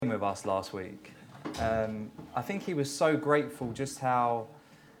with us last week. I think he was so grateful just how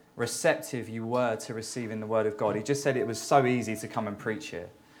receptive you were to receiving the word of God. He just said it was so easy to come and preach here.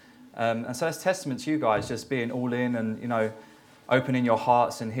 And so that's testament to you guys, just being all in and, opening your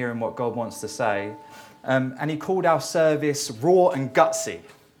hearts and hearing what God wants to say. And he called our service raw and gutsy.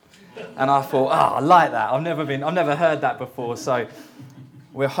 And I thought, I like that. I've never heard that before. So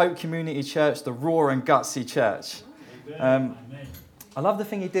we're Hope Community Church, the raw and gutsy church. I love the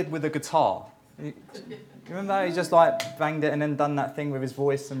thing he did with the guitar. You remember how he just banged it and then done that thing with his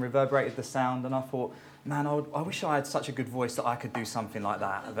voice and reverberated the sound? And I thought, man, I wish I had such a good voice that I could do something like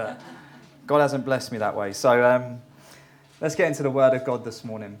that. But God hasn't blessed me that way. So let's get into the Word of God this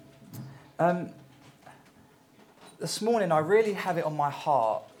morning. This morning, I really have it on my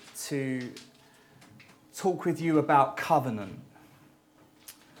heart to talk with you about covenant.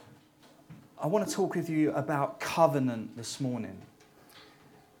 I want to talk with you about covenant this morning.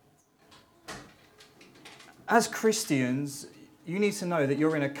 As Christians, you need to know that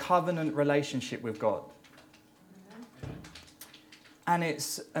you're in a covenant relationship with God. And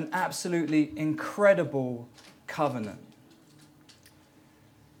it's an absolutely incredible covenant.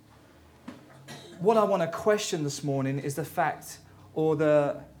 What I want to question this morning is I want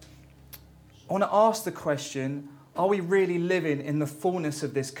to ask the question, are we really living in the fullness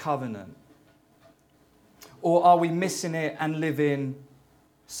of this covenant? Or are we missing it and living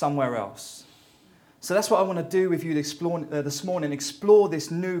somewhere else? So that's what I want to do with you this morning, explore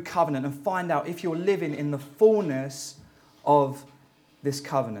this new covenant and find out if you're living in the fullness of this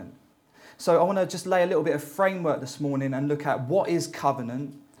covenant. So I want to just lay a little bit of framework this morning and look at what is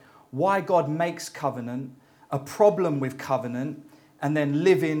covenant, why God makes covenant, a problem with covenant, and then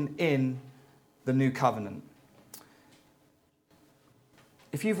living in the new covenant.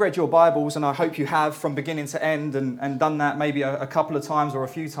 If you've read your Bibles, and I hope you have from beginning to end and done that maybe a couple of times or a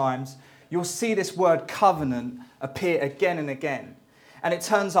few times, you'll see this word covenant appear again and again. And it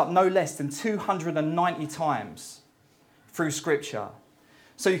turns up no less than 290 times through Scripture.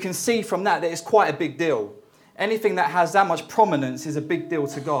 So you can see from that it's quite a big deal. Anything that has that much prominence is a big deal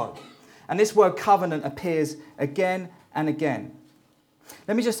to God. And this word covenant appears again and again.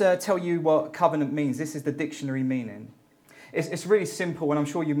 Let me just tell you what covenant means. This is the dictionary meaning. It's really simple, and I'm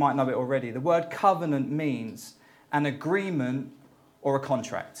sure you might know it already. The word covenant means an agreement or a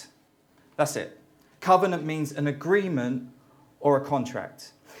contract. That's it. Covenant means an agreement or a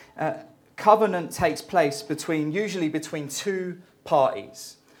contract. Covenant takes place usually between two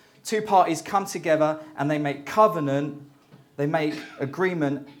parties. Two parties come together and they make covenant, they make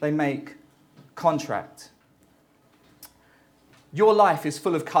agreement, they make contract. Your life is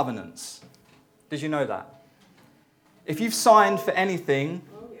full of covenants. Did you know that? If you've signed for anything,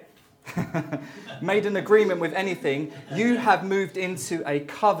 made an agreement with anything, you have moved into a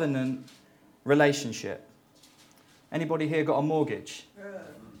covenant relationship. Anybody here got a mortgage?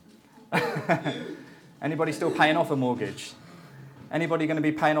 Anybody still paying off a mortgage? Anybody going to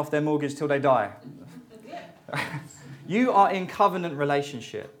be paying off their mortgage till they die? You are in covenant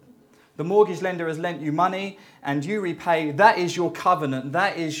relationship. The mortgage lender has lent you money and you repay. That is your covenant.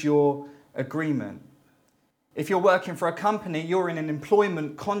 That is your agreement. If you're working for a company, you're in an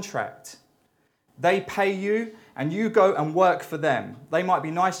employment contract. They pay you and you go and work for them. They might be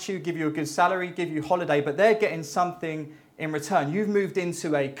nice to you, give you a good salary, give you holiday, but they're getting something in return. You've moved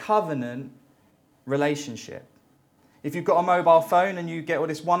into a covenant relationship. If you've got a mobile phone and you get all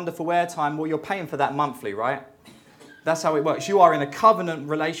this wonderful airtime, well, you're paying for that monthly, right? That's how it works. You are in a covenant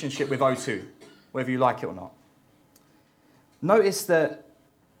relationship with O2, whether you like it or not. Notice that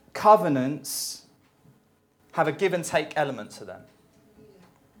covenants have a give and take element to them.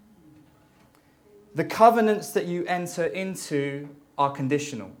 The covenants that you enter into are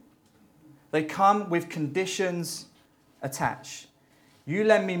conditional. They come with conditions attached. You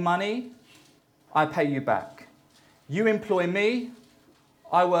lend me money, I pay you back. You employ me,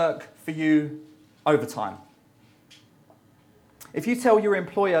 I work for you overtime. If you tell your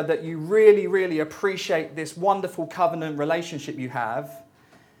employer that you really, really appreciate this wonderful covenant relationship you have,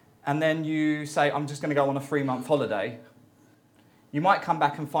 and then you say, I'm just going to go on a 3-month holiday, you might come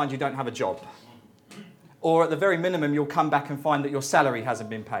back and find you don't have a job. Or at the very minimum, you'll come back and find that your salary hasn't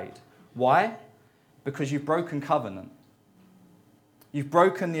been paid. Why? Because you've broken covenant. You've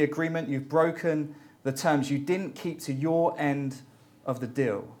broken the agreement, you've broken the terms. You didn't keep to your end of the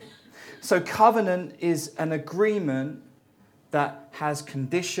deal. So covenant is an agreement that has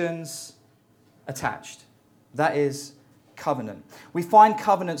conditions attached. That is covenant. We find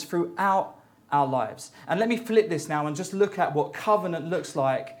covenants throughout our lives. And let me flip this now and just look at what covenant looks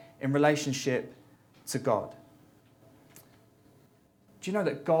like in relationship to God. Do you know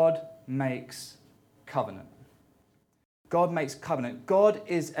that God makes covenant? God makes covenant. God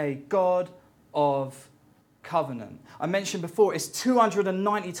is a God of covenant. I mentioned before, it's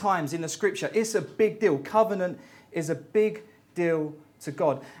 290 times in the scripture. It's a big deal. Covenant is a big deal to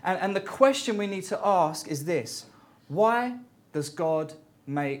God. And the question we need to ask is this: why does God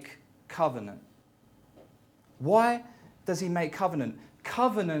make covenant? Why does he make covenant?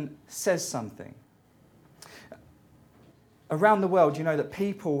 Covenant says something. Around the world, you know that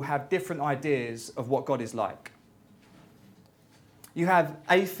people have different ideas of what God is like. You have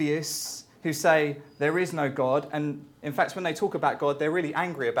atheists who say there is no God, and in fact, when they talk about God, they're really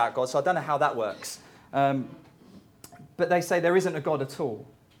angry about God, so I don't know how that works. But they say there isn't a God at all.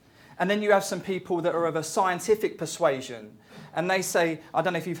 And then you have some people that are of a scientific persuasion, and they say, I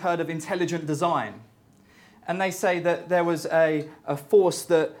don't know if you've heard of intelligent design, and they say that there was a force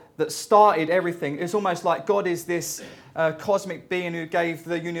that started everything. It's almost like God is this cosmic being who gave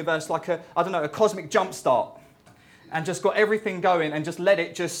the universe like a cosmic jump start, and just got everything going and just let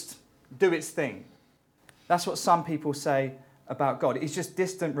it just do its thing. That's what some people say about God. He's just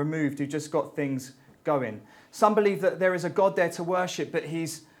distant, removed, who just got things going. Some believe that there is a God there to worship, but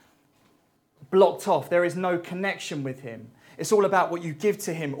he's blocked off. There is no connection with him. It's all about what you give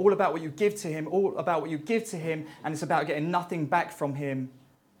to him, all about what you give to him, all about what you give to him, and it's about getting nothing back from him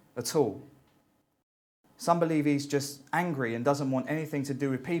at all. Some believe he's just angry and doesn't want anything to do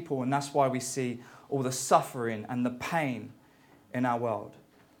with people, and that's why we see all the suffering and the pain in our world.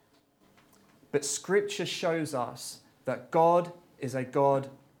 But Scripture shows us that God is a God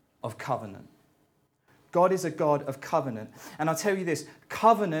of covenant. God is a God of covenant. And I'll tell you this,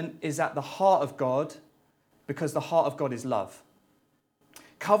 covenant is at the heart of God because the heart of God is love.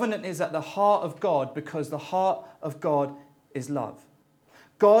 Covenant is at the heart of God because the heart of God is love.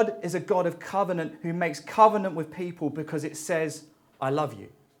 God is a God of covenant who makes covenant with people because it says, I love you.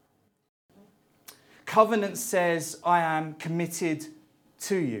 Covenant says, I am committed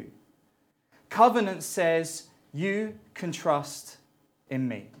to you. Covenant says, you can trust in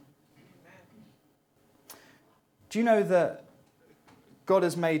me. Do you know that God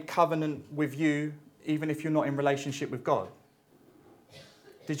has made covenant with you even if you're not in relationship with God?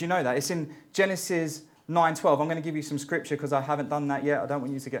 Did you know that? It's in Genesis 9:12. I'm going to give you some scripture because I haven't done that yet. I don't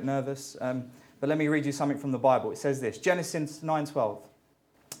want you to get nervous. But let me read you something from the Bible. It says this, Genesis 9:12.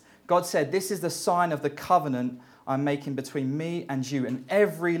 God said, this is the sign of the covenant I'm making between me and you and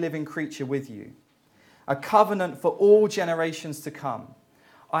every living creature with you. A covenant for all generations to come.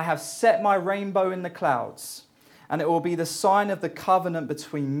 I have set my rainbow in the clouds, and it will be the sign of the covenant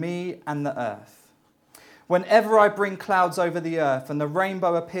between me and the earth. Whenever I bring clouds over the earth and the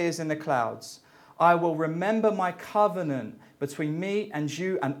rainbow appears in the clouds, I will remember my covenant between me and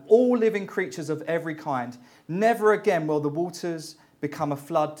you and all living creatures of every kind. Never again will the waters become a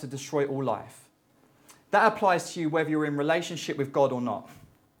flood to destroy all life. That applies to you whether you're in relationship with God or not.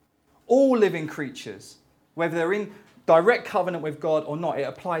 All living creatures, whether they're in direct covenant with God or not, it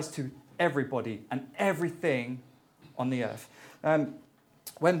applies to everybody and everything on the earth.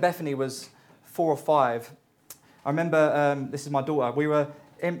 When Bethany was 4 or 5, I remember, this is my daughter, we were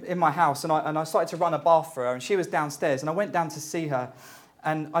in my house and I started to run a bath for her and she was downstairs and I went down to see her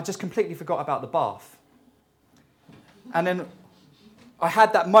and I just completely forgot about the bath. And then I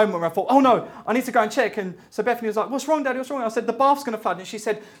had that moment where I thought, oh no, I need to go and check. And so Bethany was like, what's wrong, Daddy? What's wrong? I said, the bath's going to flood. And she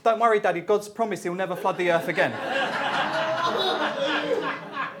said, don't worry, Daddy. God's promised he'll never flood the earth again.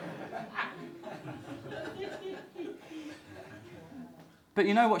 But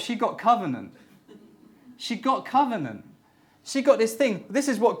you know what? She got covenant. She got covenant. She got this thing. This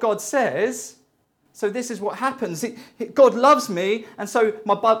is what God says. So this is what happens. God loves me. And so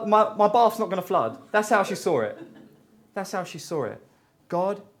my bath's not going to flood. That's how she saw it. That's how she saw it.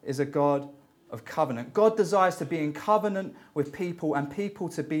 God is a God of covenant. God desires to be in covenant with people and people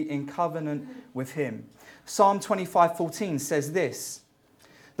to be in covenant with him. Psalm 25:14 says this,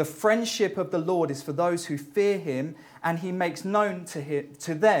 the friendship of the Lord is for those who fear him and he makes known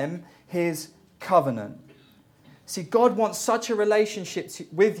to them his covenant. See, God wants such a relationship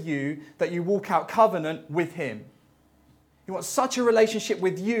with you that you walk out covenant with him. He wants such a relationship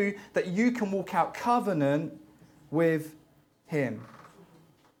with you that you can walk out covenant with him.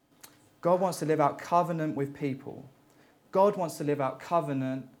 God wants to live out covenant with people. God wants to live out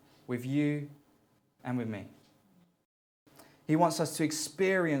covenant with you and with me. He wants us to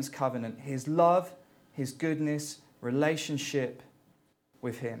experience covenant, his love, his goodness, relationship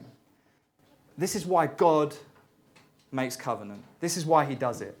with him. This is why God makes covenant. This is why he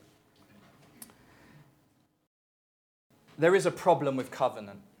does it. There is a problem with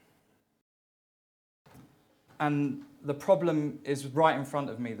covenant. And the problem is right in front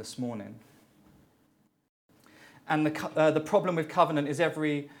of me this morning. And the problem with covenant is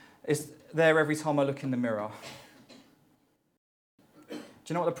there every time I look in the mirror. Do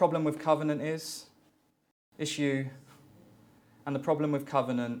you know what the problem with covenant is? It's you. And the problem with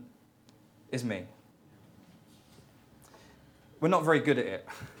covenant is me. We're not very good at it.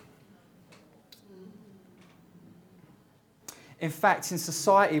 In fact, in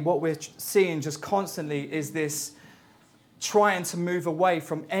society, what we're seeing just constantly is this trying to move away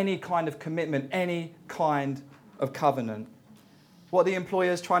from any kind of commitment, any kind of covenant. What are the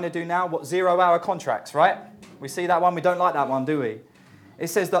employers trying to do now? 0-hour contracts, right? We see that one. We don't like that one, do we? It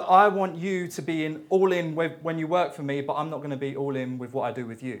says that I want you to be all in when you work for me, but I'm not going to be all in with what I do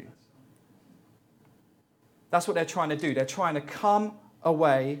with you. That's what they're trying to do. They're trying to come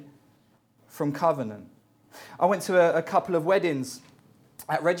away from covenant. I went to a couple of weddings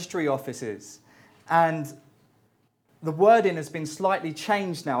at registry offices, and the wording has been slightly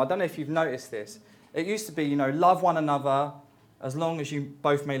changed now. I don't know if you've noticed this. It used to be, love one another as long as you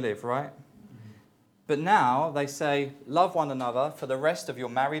both may live, right? But now they say, love one another for the rest of your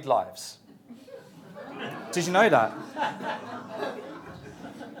married lives. Did you know that?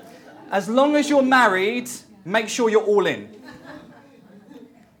 As long as you're married, make sure you're all in.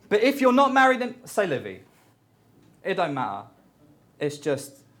 But if you're not married, then say Livy. It don't matter. It's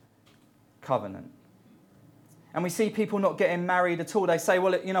just covenant. And we see people not getting married at all. They say,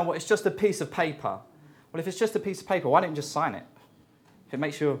 well, you know what, it's just a piece of paper. Well, if it's just a piece of paper, why don't you just sign it? If it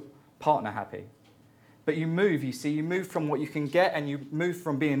makes your partner happy. But you move from what you can get, and you move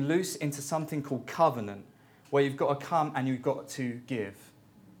from being loose into something called covenant, where you've got to come and you've got to give.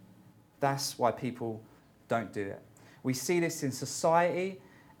 That's why people don't do it. We see this in society,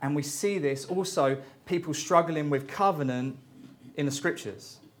 and we see this also people struggling with covenant in the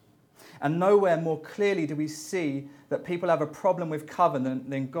scriptures. And nowhere more clearly do we see that people have a problem with covenant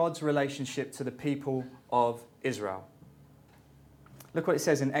than God's relationship to the people of Israel. Look what it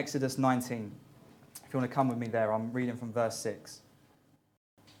says in Exodus 19. If you want to come with me there, I'm reading from verse 6.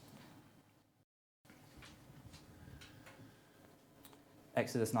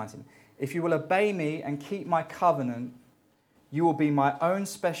 Exodus 19. If you will obey me and keep my covenant, you will be my own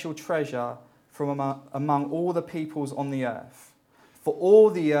special treasure from among all the peoples on the earth. For all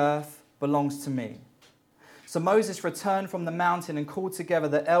the earth belongs to me. So Moses returned from the mountain and called together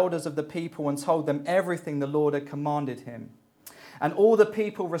the elders of the people and told them everything the Lord had commanded him. And all the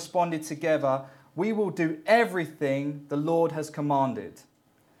people responded together, we will do everything the Lord has commanded.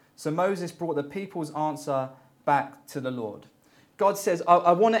 So Moses brought the people's answer back to the Lord. God says,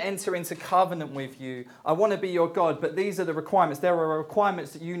 I want to enter into covenant with you. I want to be your God, but these are the requirements. There are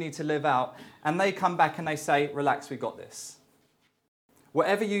requirements that you need to live out. And they come back and they say, relax, we got this.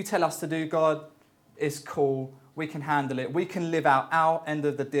 Whatever you tell us to do, God, is cool. We can handle it. We can live out our end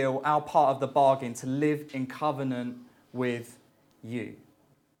of the deal, our part of the bargain, to live in covenant with you.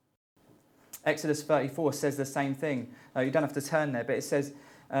 Exodus 34 says the same thing. You don't have to turn there, but it says,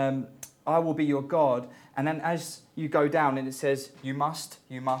 I will be your God. And then as you go down, and it says, you must,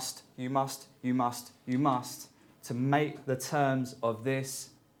 to make the terms of this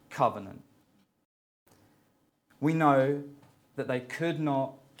covenant. We know that they could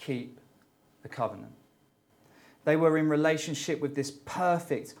not keep the covenant. They were in relationship with this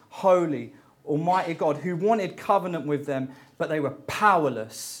perfect, holy, almighty God who wanted covenant with them, but they were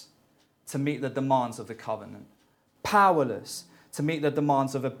powerless to meet the demands of the covenant. Powerless to meet the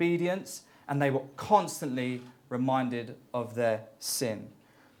demands of obedience, and they were constantly reminded of their sin.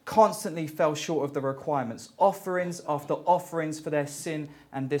 Constantly fell short of the requirements. Offerings after offerings for their sin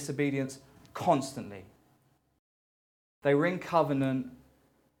and disobedience, constantly. They were in covenant,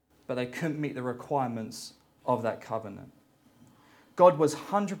 but they couldn't meet the requirements of that covenant. God was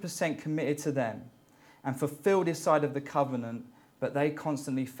 100% committed to them and fulfilled his side of the covenant, but they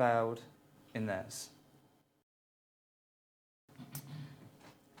constantly failed in theirs.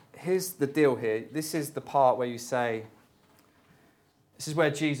 Here's the deal here. This is the part where you say, this is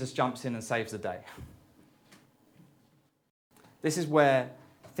where Jesus jumps in and saves the day. This is where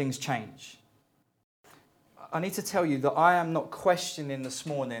things change. I need to tell you that I am not questioning this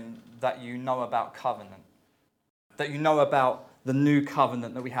morning that you know about covenant, that you know about the new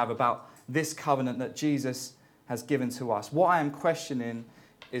covenant that we have, about this covenant that Jesus has given to us. What I am questioning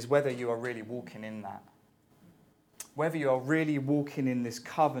is whether you are really walking in that. Whether you are really walking in this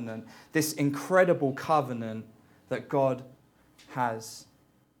covenant, this incredible covenant that God has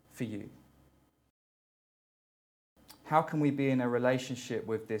for you. How can we be in a relationship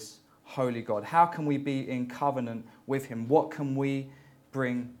with this holy God? How can we be in covenant with him? What can we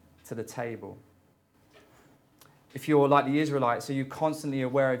bring to the table? If you're like the Israelites, are you constantly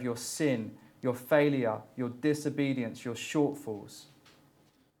aware of your sin, your failure, your disobedience, your shortfalls?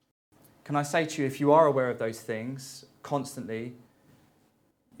 Can I say to you, if you are aware of those things constantly,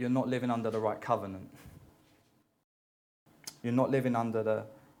 you're not living under the right covenant. You're not living under the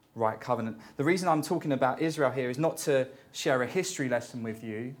right covenant. The reason I'm talking about Israel here is not to share a history lesson with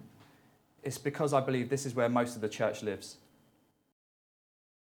you. It's because I believe this is where most of the church lives.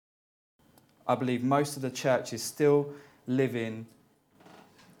 I believe most of the church is still living.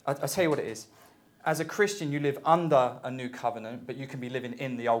 I'll tell you what it is. As a Christian, you live under a new covenant, but you can be living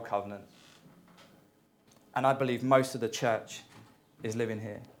in the old covenant. And I believe most of the church is living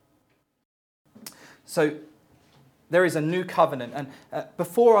here. So there is a new covenant. And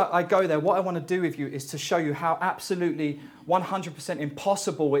before I go there, what I want to do with you is to show you how absolutely 100%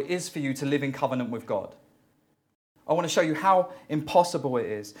 impossible it is for you to live in covenant with God. I want to show you how impossible it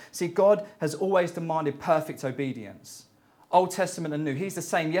is. See, God has always demanded perfect obedience. Old Testament and New. He's the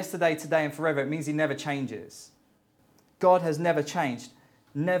same yesterday, today, and forever. It means he never changes. God has never changed.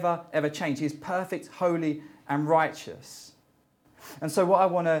 Never, ever changed. He is perfect, holy, and righteous. And so what I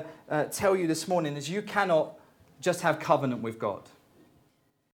want to tell you this morning is you cannot just have covenant with God.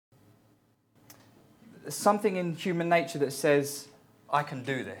 There's something in human nature that says, I can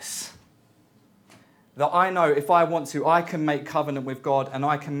do this. That I know if I want to, I can make covenant with God and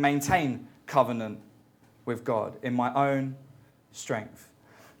I can maintain covenant with God in my own strength.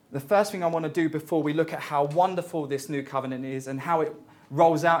 The first thing I want to do before we look at how wonderful this new covenant is and how it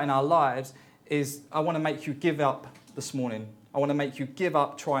rolls out in our lives is I want to make you give up this morning. I want to make you give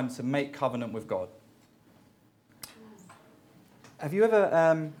up trying to make covenant with God. Have you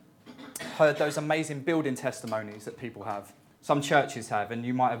ever heard those amazing building testimonies that people have? Some churches have, and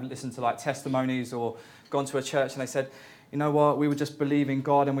you might have listened to like testimonies or gone to a church and they said, you know what, we were just believing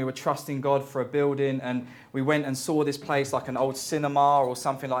God and we were trusting God for a building and we went and saw this place like an old cinema or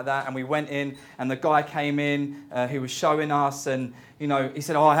something like that, and we went in and the guy came in who was showing us and, you know, he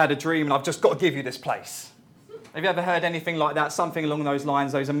said, oh, I had a dream and I've just got to give you this place. Have you ever heard anything like that? Something along those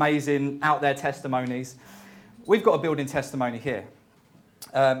lines, those amazing out there testimonies. We've got a building testimony here.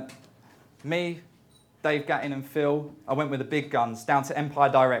 Me, Dave Gattin and Phil, I went with the big guns down to Empire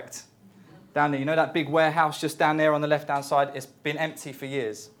Direct. Down there, you know that big warehouse just down there on the left-hand side? It's been empty for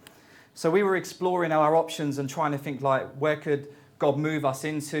years. So we were exploring our options and trying to think like, where could God move us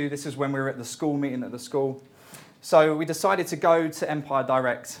into? This is when we were at the school meeting at the school. So we decided to go to Empire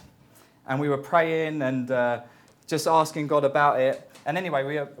Direct. And we were praying and just asking God about it. And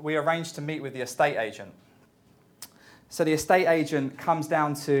anyway, we arranged to meet with the estate agent. So the estate agent comes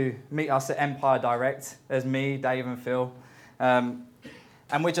down to meet us at Empire Direct. There's me, Dave and Phil.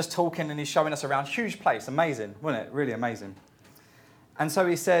 And we're just talking and he's showing us around. Huge place, amazing, wasn't it? Really amazing. And so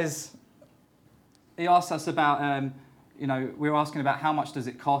he asks us about, we were asking about how much does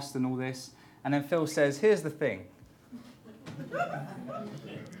it cost and all this. And then Phil says, here's the thing.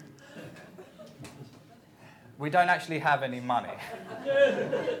 We don't actually have any money.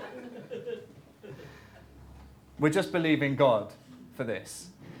 We're just believing God for this.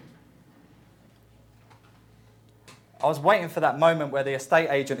 I was waiting for that moment where the estate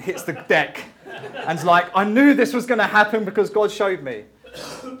agent hits the deck and's like, I knew this was going to happen because God showed me.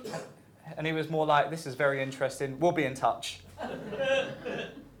 And he was more like, this is very interesting. We'll be in touch.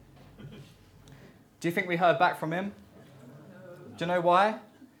 Do you think we heard back from him? Do you know why?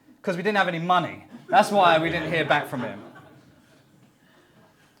 Because we didn't have any money. That's why we didn't hear back from him.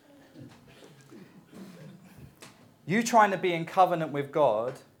 You trying to be in covenant with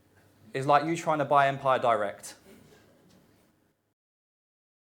God is like you trying to buy Empire Direct.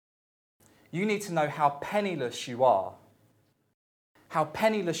 You need to know how penniless you are. How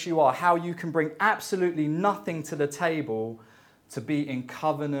penniless you are, how you can bring absolutely nothing to the table to be in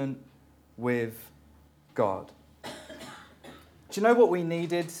covenant with God. Do you know what we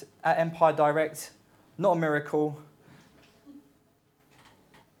needed at Empire Direct? Not a miracle.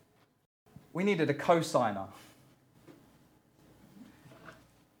 We needed a co-signer.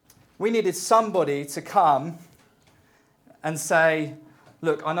 We needed somebody to come and say,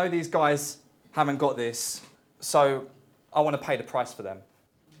 look, I know these guys haven't got this, so I want to pay the price for them.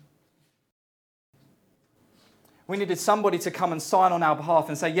 We needed somebody to come and sign on our behalf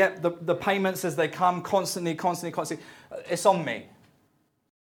and say, yep, the payments as they come constantly, it's on me.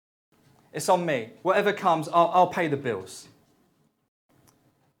 It's on me. Whatever comes, I'll pay the bills.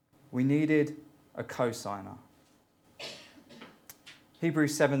 We needed a co-signer.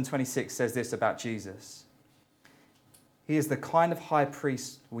 Hebrews 7:26 says this about Jesus. He is the kind of high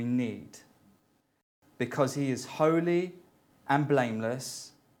priest we need because he is holy and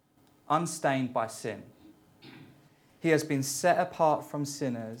blameless, unstained by sin. He has been set apart from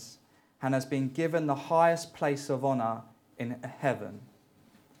sinners and has been given the highest place of honor in heaven.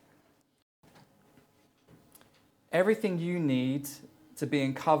 Everything you need to be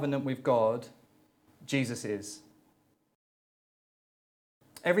in covenant with God, Jesus is.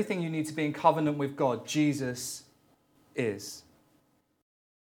 Everything you need to be in covenant with God, Jesus is.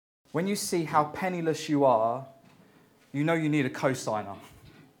 When you see how penniless you are, you know you need a co-signer.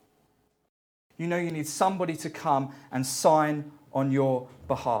 You know you need somebody to come and sign on your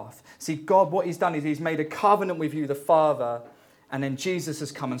behalf. See, God, what he's done is he's made a covenant with you, the Father, and then Jesus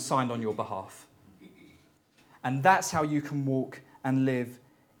has come and signed on your behalf. And that's how you can walk and live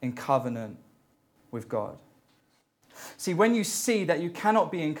in covenant with God. See, when you see that you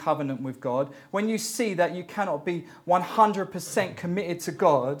cannot be in covenant with God, when you see that you cannot be 100% committed to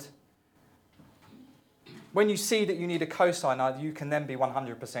God, when you see that you need a co-signer, you can then be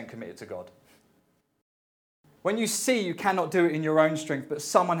 100% committed to God. When you see you cannot do it in your own strength, but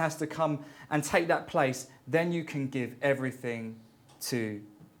someone has to come and take that place, then you can give everything to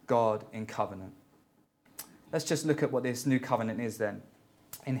God in covenant. Let's just look at what this new covenant is then.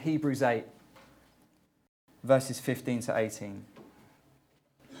 In Hebrews 8, verses 15 to 18.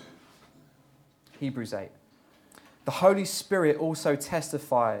 Hebrews 8. The Holy Spirit also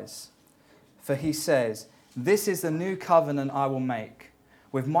testifies, for he says, "This is the new covenant I will make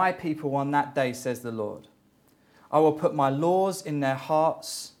with my people on that day, says the Lord. I will put my laws in their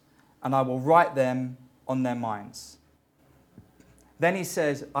hearts and I will write them on their minds." Then he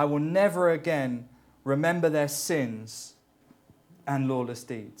says, "I will never again remember their sins and lawless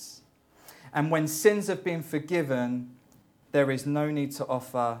deeds. And when sins have been forgiven, there is no need to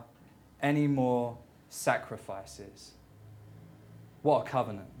offer any more sacrifices." What a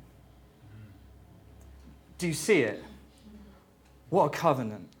covenant. Do you see it? What a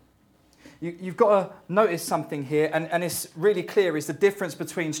covenant. You've got to notice something here, and it's really clear, is the difference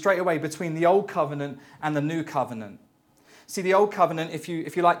straight away between the old covenant and the new covenant. See, the old covenant, if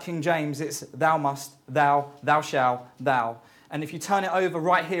you like King James, it's thou must, thou shalt, thou. And if you turn it over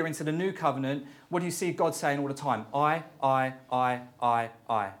right here into the new covenant, what do you see God saying all the time? I. I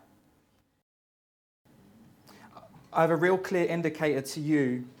have a real clear indicator to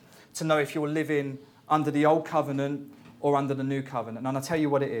you to know if you're living under the old covenant or under the new covenant. And I'll tell you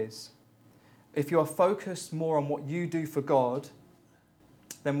what it is. If you're focused more on what you do for God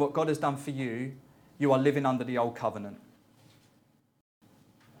than what God has done for you, you are living under the old covenant.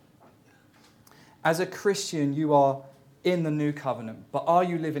 As a Christian, you are in the new covenant, but are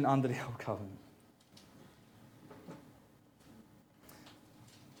you living under the old covenant?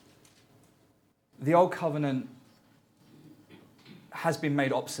 The old covenant has been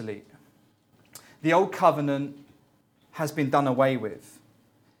made obsolete. The old covenant has been done away with.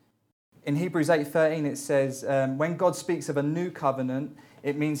 In Hebrews 8:13 it says, when God speaks of a new covenant,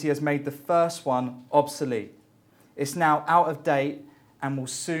 it means he has made the first one obsolete. It's now out of date and will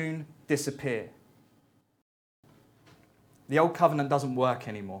soon disappear. The old covenant doesn't work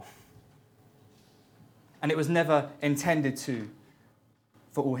anymore. And it was never intended to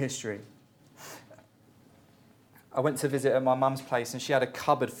for all history. I went to visit at my mum's place and she had a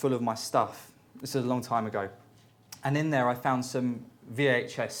cupboard full of my stuff. This is a long time ago. And in there I found some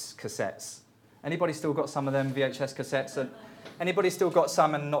VHS cassettes. Anybody still got some of them VHS cassettes? And anybody still got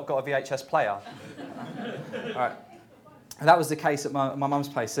some and not got a VHS player? All right. And that was the case at my mum's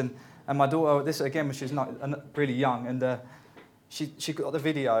place. And my daughter, this again, when she was not really young, and she got the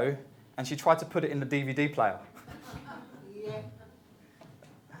video and she tried to put it in the DVD player. Yeah.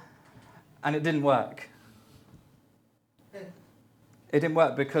 And it didn't work. It didn't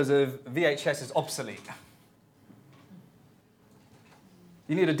work because VHS is obsolete.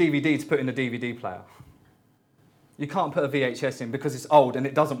 You need a DVD to put in a DVD player. You can't put a VHS in because it's old and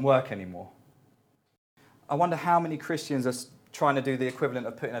it doesn't work anymore. I wonder how many Christians are trying to do the equivalent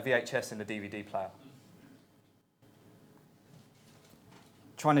of putting a VHS in a DVD player.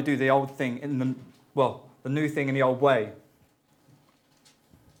 Trying to do the old thing the new thing in the old way.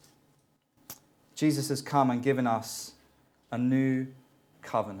 Jesus has come and given us a new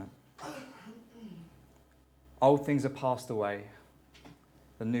covenant. Old things are passed away.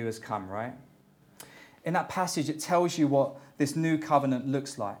 The new has come, right? In that passage, it tells you what this new covenant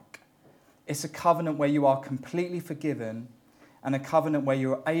looks like. It's a covenant where you are completely forgiven and a covenant where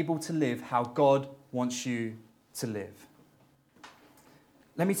you are able to live how God wants you to live.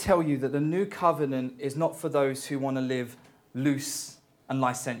 Let me tell you that the new covenant is not for those who want to live loose and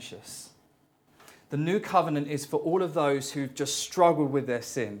licentious. The new covenant is for all of those who've just struggled with their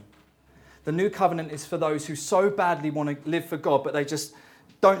sin. The new covenant is for those who so badly want to live for God, but they just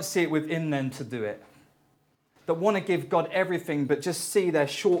don't see it within them to do it. that want to give God everything but just see their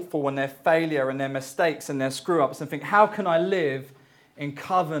shortfall and their failure and their mistakes and their screw-ups and think, how can I live in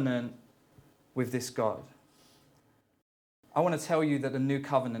covenant with this God? I want to tell you that the new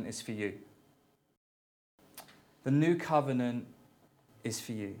covenant is for you. The new covenant is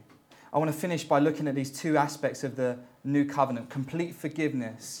for you. I want to finish by looking at these two aspects of the new covenant: complete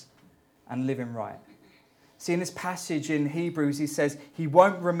forgiveness and living right. See, in this passage in Hebrews, he says, he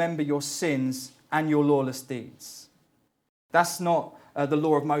won't remember your sins and your lawless deeds. That's not the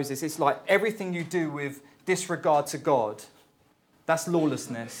law of Moses. It's like everything you do with disregard to God, that's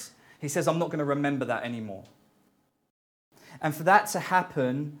lawlessness. He says, I'm not going to remember that anymore. And for that to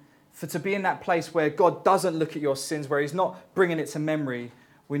happen, to be in that place where God doesn't look at your sins, where he's not bringing it to memory,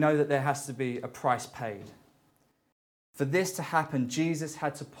 we know that there has to be a price paid. For this to happen, Jesus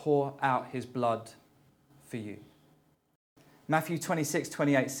had to pour out his blood for you. Matthew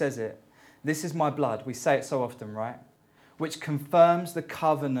 26:28 says it. This is my blood. We say it so often, right? Which confirms the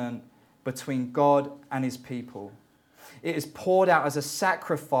covenant between God and his people. It is poured out as a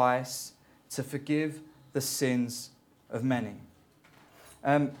sacrifice to forgive the sins of many.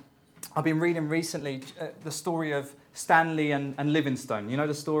 I've been reading recently the story of Stanley and Livingstone. You know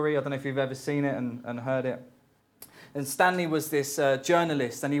the story? I don't know if you've ever seen it and heard it. And Stanley was this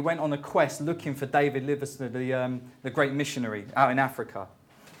journalist, and he went on a quest looking for David Livingstone, the great missionary out in Africa.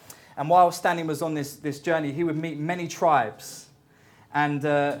 And while Stanley was on this journey, he would meet many tribes. And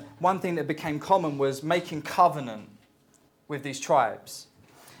one thing that became common was making covenant with these tribes.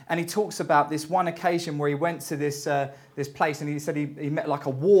 And he talks about this one occasion where he went to this place, and he said he met like a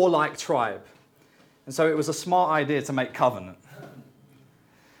warlike tribe. And so it was a smart idea to make covenant.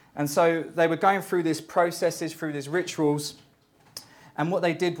 And so they were going through these processes, through these rituals. And what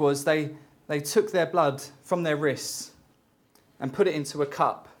they did was they took their blood from their wrists and put it into a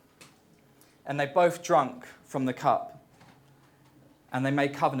cup. And they both drank from the cup. And they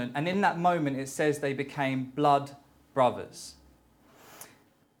made covenant. And in that moment, it says they became blood brothers.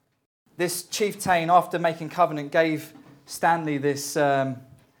 This chieftain, after making covenant, gave Stanley this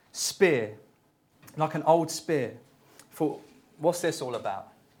spear, like an old spear. Thought, what's this all about?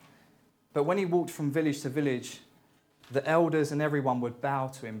 But when he walked from village to village, the elders and everyone would bow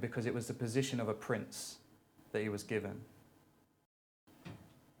to him because it was the position of a prince that he was given.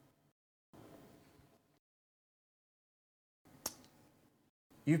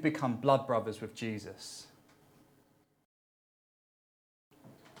 You've become blood brothers with Jesus.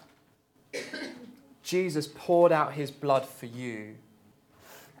 Jesus poured out his blood for you.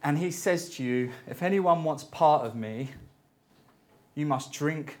 And he says to you, if anyone wants part of me, you must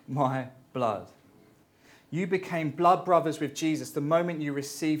drink my blood. You became blood brothers with Jesus the moment you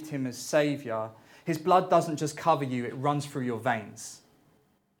received him as Saviour. His blood doesn't just cover you, it runs through your veins.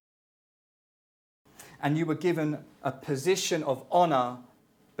 And you were given a position of honour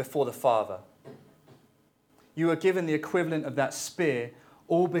before the Father. You were given the equivalent of that spear,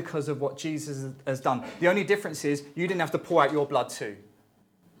 all because of what Jesus has done. The only difference is you didn't have to pour out your blood too.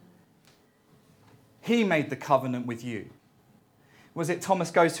 He made the covenant with you. Was it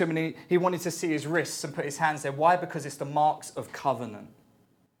Thomas goes to him and he wanted to see his wrists and put his hands there? Why? Because it's the marks of covenant.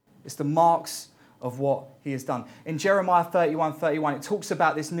 It's the marks of what he has done. In Jeremiah 31:31, it talks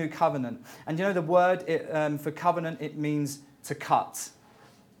about this new covenant. And you know the word for covenant, it means to cut.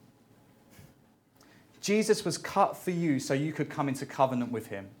 Jesus was cut for you so you could come into covenant with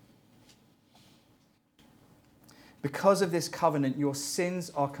him. Because of this covenant, your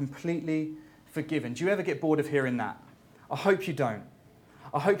sins are completely forgiven. Do you ever get bored of hearing that? I hope you don't.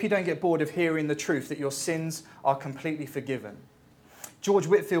 I hope you don't get bored of hearing the truth that your sins are completely forgiven. George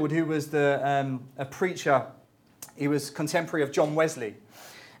Whitefield, who was a preacher, he was contemporary of John Wesley.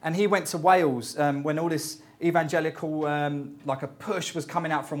 And he went to Wales when all this evangelical, like a push was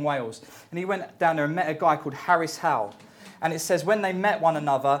coming out from Wales. And he went down there and met a guy called Harris Howe. And it says when they met one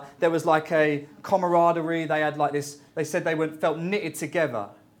another, there was like a camaraderie. They had like this, they said they felt knitted together.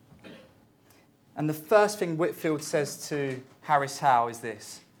 And the first thing Whitefield says to Harris Howe is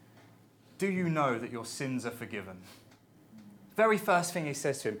this: do you know that your sins are forgiven? Very first thing he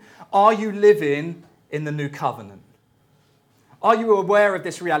says to him. Are you living in the new covenant? Are you aware of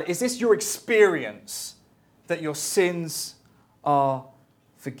this reality? Is this your experience that your sins are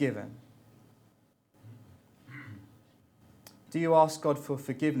forgiven? Do you ask God for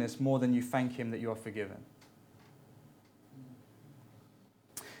forgiveness more than you thank him that you are forgiven?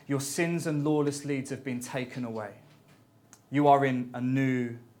 Your sins and lawless deeds have been taken away. You are in a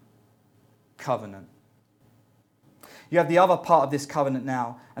new covenant. You have the other part of this covenant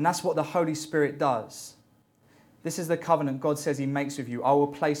now, and that's what the Holy Spirit does. This is the covenant God says he makes with you. I will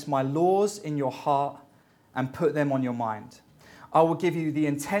place my laws in your heart and put them on your mind. I will give you the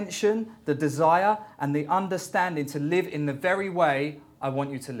intention, the desire, and the understanding to live in the very way I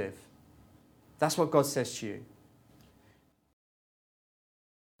want you to live. That's what God says to you.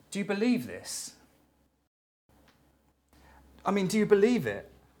 Do you believe this? I mean, do you believe it?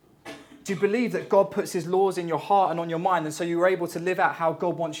 Do you believe that God puts his laws in your heart and on your mind, and so you're able to live out how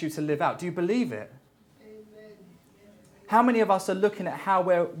God wants you to live out? Do you believe it? Amen. How many of us are looking at how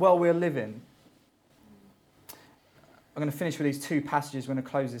we're living? I'm going to finish with these two passages. We're going to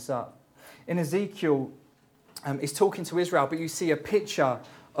close this up. In Ezekiel, he's talking to Israel, but you see a picture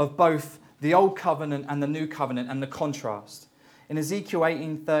of both the old covenant and the new covenant and the contrast. In Ezekiel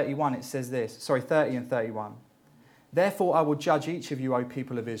 18:31, it says this, 30 and 31. Therefore I will judge each of you, O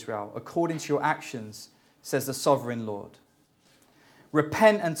people of Israel, according to your actions, says the sovereign Lord.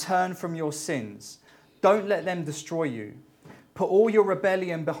 Repent and turn from your sins. Don't let them destroy you. Put all your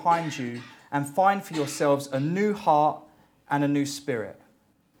rebellion behind you and find for yourselves a new heart and a new spirit.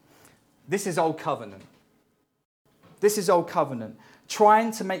 This is old covenant. This is old covenant.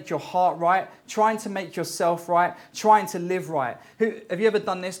 Trying to make your heart right, trying to make yourself right, trying to live right. Have you ever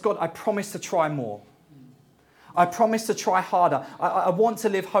done this? God, I promise to try more. I promise to try harder. I want to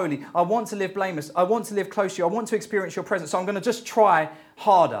live holy. I want to live blameless. I want to live close to you. I want to experience your presence. So I'm going to just try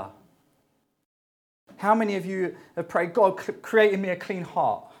harder. How many of you have prayed, God, create in me a clean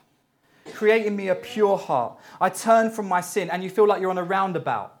heart? Create in me a pure heart. I turn from my sin, and you feel like you're on a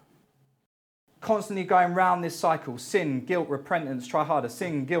roundabout. Constantly going round this cycle. Sin, guilt, repentance, try harder.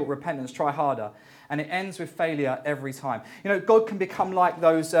 Sin, guilt, repentance, try harder. And it ends with failure every time. You know, God can become like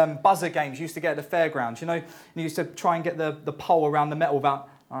those buzzer games you used to get at the fairgrounds. You know, you used to try and get the pole around the metal without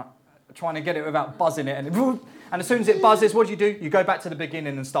trying to get it without buzzing it. And as soon as it buzzes, what do? You go back to the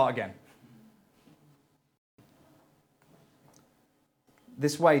beginning and start again.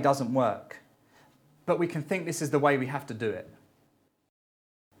 This way doesn't work. But we can think this is the way we have to do it.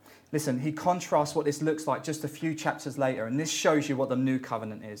 Listen, he contrasts what this looks like just a few chapters later, and this shows you what the new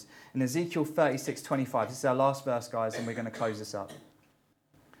covenant is. In Ezekiel 36:25, this is our last verse, guys, and we're going to close this up.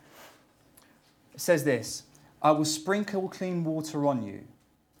 It says this, I will sprinkle clean water on you,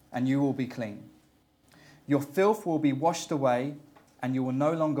 and you will be clean. Your filth will be washed away, and you will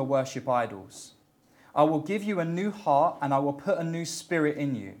no longer worship idols. I will give you a new heart, and I will put a new spirit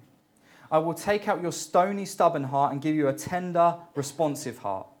in you. I will take out your stony, stubborn heart and give you a tender, responsive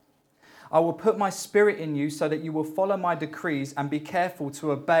heart. I will put my spirit in you so that you will follow my decrees and be careful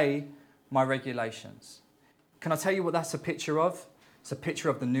to obey my regulations. Can I tell you what that's a picture of? It's a picture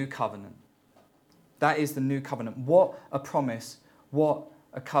of the new covenant. That is the new covenant. What a promise. What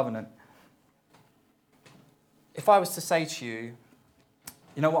a covenant. If I was to say to you,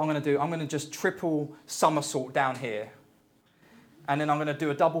 you know what I'm going to do? I'm going to just triple somersault down here. And then I'm going to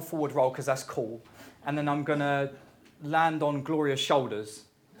do a double forward roll because that's cool. And then I'm going to land on Gloria's shoulders.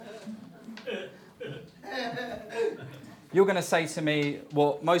 You're going to say to me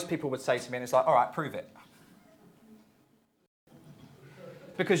what most people would say to me, and it's like, all right, prove it.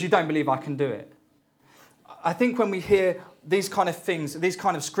 Because you don't believe I can do it. I think when we hear these kind of things, these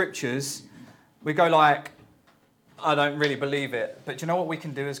kind of scriptures, we go like, I don't really believe it. But do you know what we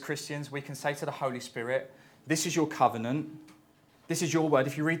can do as Christians? We can say to the Holy Spirit, this is your covenant. This is your word.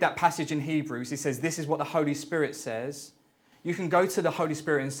 If you read that passage in Hebrews, it says, this is what the Holy Spirit says. You can go to the Holy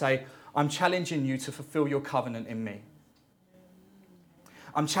Spirit and say, I'm challenging you to fulfill your covenant in me.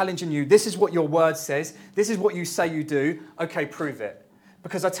 I'm challenging you. This is what your word says. This is what you say you do. Okay, prove it.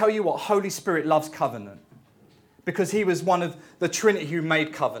 Because I tell you what, Holy Spirit loves covenant. Because he was one of the Trinity who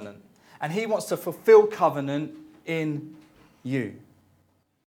made covenant. And he wants to fulfill covenant in you.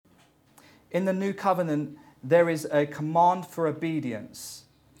 In the new covenant, there is a command for obedience,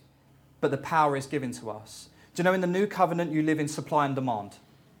 but the power is given to us. Do you know in the new covenant, you live in supply and demand?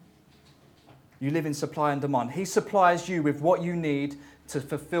 You live in supply and demand. He supplies you with what you need to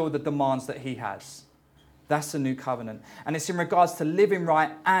fulfill the demands that he has. That's the new covenant. And it's in regards to living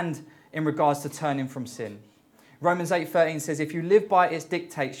right and in regards to turning from sin. Romans 8:13 says, if you live by its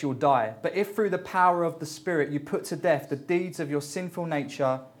dictates, you'll die. But if through the power of the Spirit you put to death the deeds of your sinful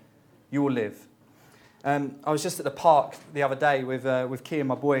nature, you will live. I was just at the park the other day with Keir,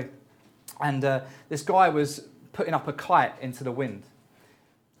 my boy, and this guy was putting up a kite into the wind.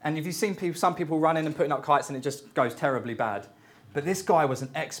 And if you've seen some people running and putting up kites and it just goes terribly bad. But this guy was an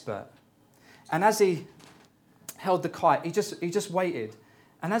expert. And as he held the kite, he just waited.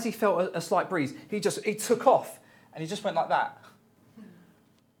 And as he felt a slight breeze, he took off and he just went like that.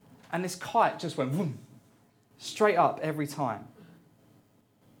 And this kite just went vroom, straight up every time.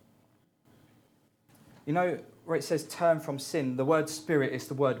 You know where it says turn from sin, the word spirit is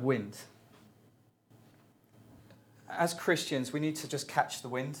the word wind. as Christians, we need to just catch the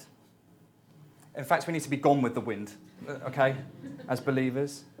wind. In fact, we need to be gone with the wind, okay, as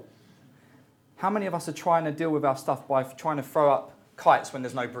believers. How many of us are trying to deal with our stuff by trying to throw up kites when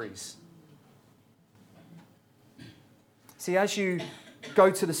there's no breeze? See, as you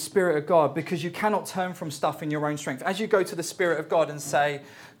go to the Spirit of God, because you cannot turn from stuff in your own strength, as you go to the Spirit of God and say,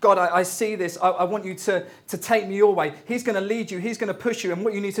 God, I see this, I want you to take me your way. He's going to lead you, he's going to push you, and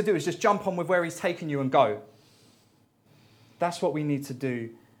what you need to do is just jump on with where he's taking you and go. That's what we need to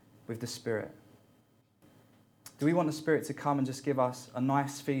do with the Spirit. Do we want the Spirit to come and just give us a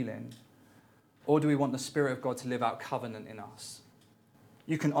nice feeling? Or do we want the Spirit of God to live out covenant in us?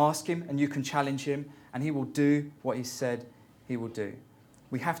 You can ask him and you can challenge him, and he will do what he said he will do.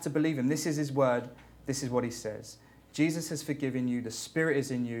 We have to believe him. This is his word. This is what he says. Jesus has forgiven you. The Spirit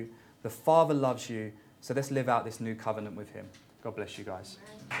is in you. The Father loves you. So let's live out this new covenant with him. God bless you guys.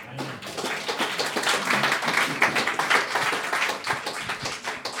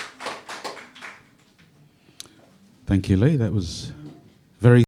 Thank you, Lee. That was very